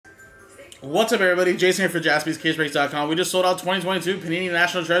What's up, everybody? Jason here for JaspysCaseBreaks.com. We just sold out 2022 Panini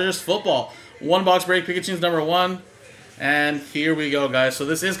National Treasures Football. One box break, Pikachu's number 1. And here we go, guys. So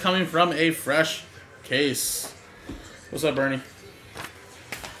this is coming from a fresh case. What's up, Bernie?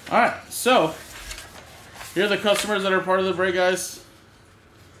 Alright, so here are the customers that are part of the break, guys.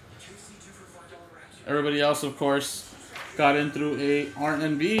 Everybody else, of course, got in through a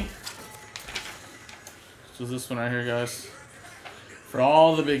R&B. So this one right here, guys. For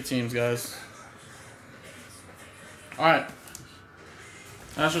all the big teams, guys. Alright.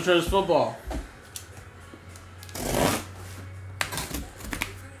 National Treasures Football.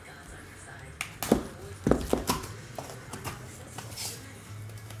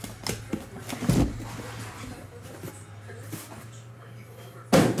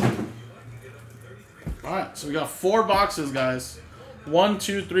 Alright, so we got 4 boxes, guys. 1,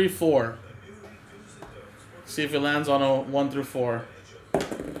 2, 3, 4. See if it lands on a 1 through 4.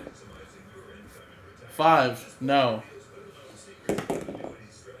 5, no.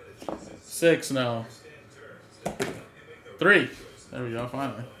 6, no. 3. There we go,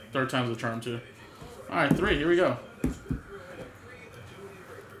 finally. Third time's the charm, too. Alright, 3, here we go.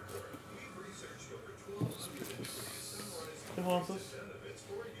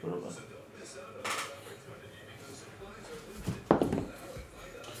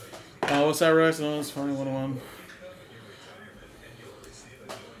 What's that, Rex? No, it's funny, 101.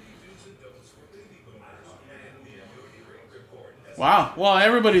 Wow. Well,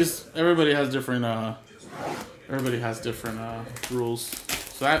 everybody has different rules.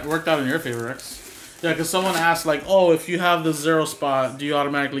 So that worked out in your favor, Rex. Yeah, because someone asked, like, oh, if you have the 0 spot, do you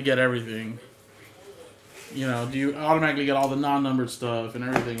automatically get everything? You know, do you automatically get all the non-numbered stuff and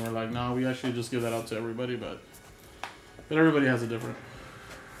everything? We're like, no, we actually just give that out to everybody, but everybody has a different.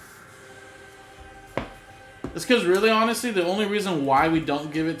 It's because really, honestly, the only reason why we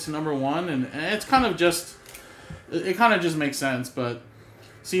don't give it to number 1, and it's kind of just, it kind of just makes sense, but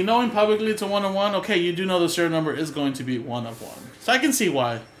see, knowing publicly it's a 1-of-1, okay, you do know the serial number is going to be 1 of 1. So I can see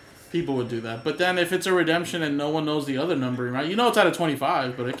why people would do that. But then if it's a redemption and no one knows the other number, right? You know it's out of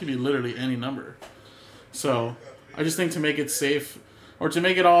 25, but it could be literally any number. So I just think to make it safe, or to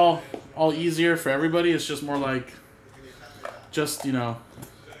make it all easier for everybody, it's just more like, just, you know,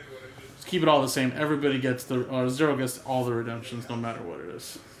 just keep it all the same. Everybody gets the, 0 gets all the redemptions, no matter what it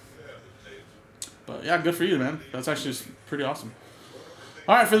is. But yeah, good for you, man. That's actually pretty awesome.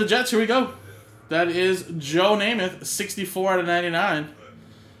 All right, for the Jets, here we go. That is Joe Namath, 64 out of 99.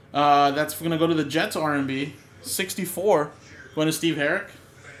 That's going to go to the Jets R&B. 64 going to Steve Herrick.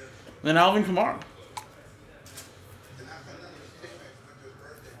 Then Alvin Kamara.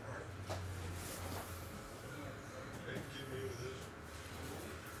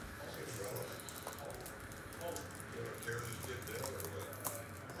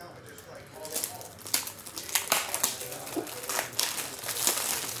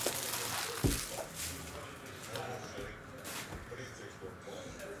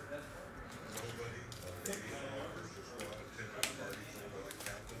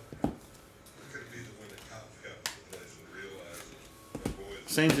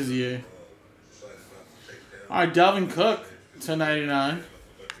 Saints is EA. Alright, Dalvin Cook to 99.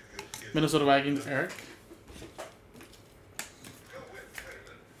 Minnesota Vikings, Eric.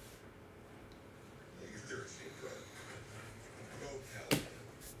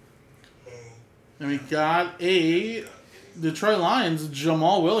 And we got a Detroit Lions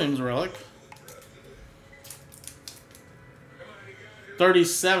Jamal Williams relic.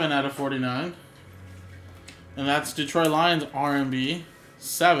 37 out of 49. And that's Detroit Lions R&B.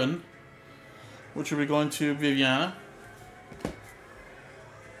 7, which will be going to Viviana.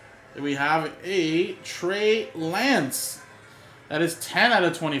 And we have a Trey Lance. That is 10 out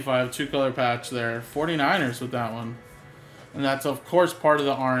of 25, 2-color patch there. 49ers with that one. And that's, of course, part of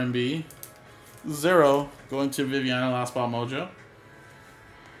the R&B. 0 going to Viviana, Last Spot Mojo.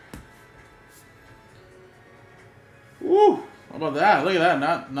 Woo! How about that? Look at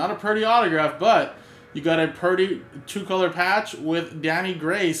that. Not a pretty autograph, but you got a Purdy 2-color patch with Danny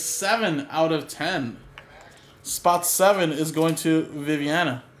Gray, 7 out of 10. Spot 7 is going to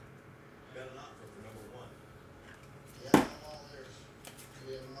Viviana.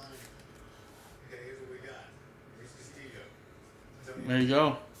 There you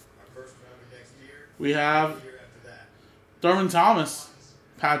go. We have Thurman Thomas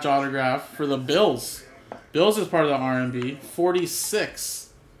patch autograph for the Bills. Bills is part of the R&B. 46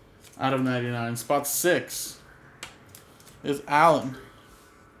 out of 99. Spot 6 is Allen.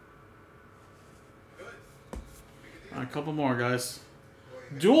 A couple more, guys.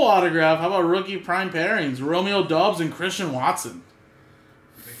 Dual autograph. How about rookie prime pairings? Romeo Doubs and Christian Watson.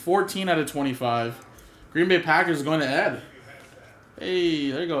 14 out of 25. Green Bay Packers is going to Ed.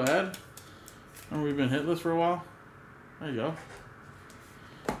 Hey, there you go, Ed. Remember we've been hitless for a while? There you go.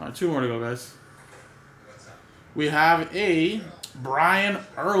 All right, 2 more to go, guys. We have a Brian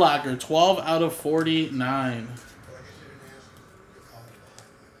Urlacher, 12 out of 49.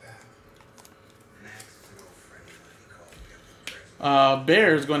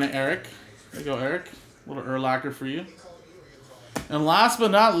 Bears going to Eric. There you go, Eric. Little Urlacher for you. And last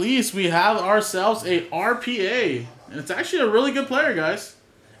but not least, we have ourselves a RPA. And it's actually a really good player, guys.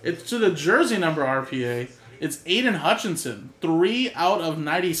 It's to the jersey number RPA. It's Aiden Hutchinson. 3 out of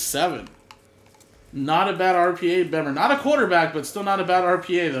 97. Not a bad RPA, Bemmer. Not a quarterback, but still not a bad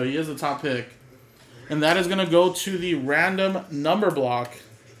RPA, though. He is the top pick. And that is going to go to the random number block.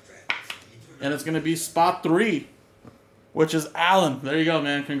 And it's going to be spot 3, which is Allen. There you go,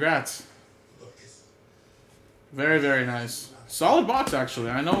 man. Congrats. Very, very nice. Solid box, actually.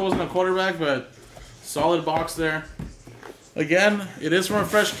 I know it wasn't a quarterback, but solid box there. Again, it is from a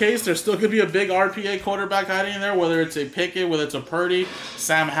fresh case. There still could be a big RPA quarterback hiding in there, whether it's a Pickett, whether it's a Purdy,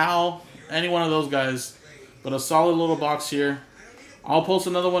 Sam Howell, any one of those guys. But a solid little box here. I'll post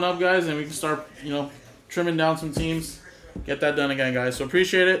another one up, guys, and we can start, trimming down some teams. Get that done again, guys. So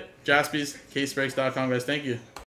appreciate it. Jaspys, casebreaks.com, guys. Thank you.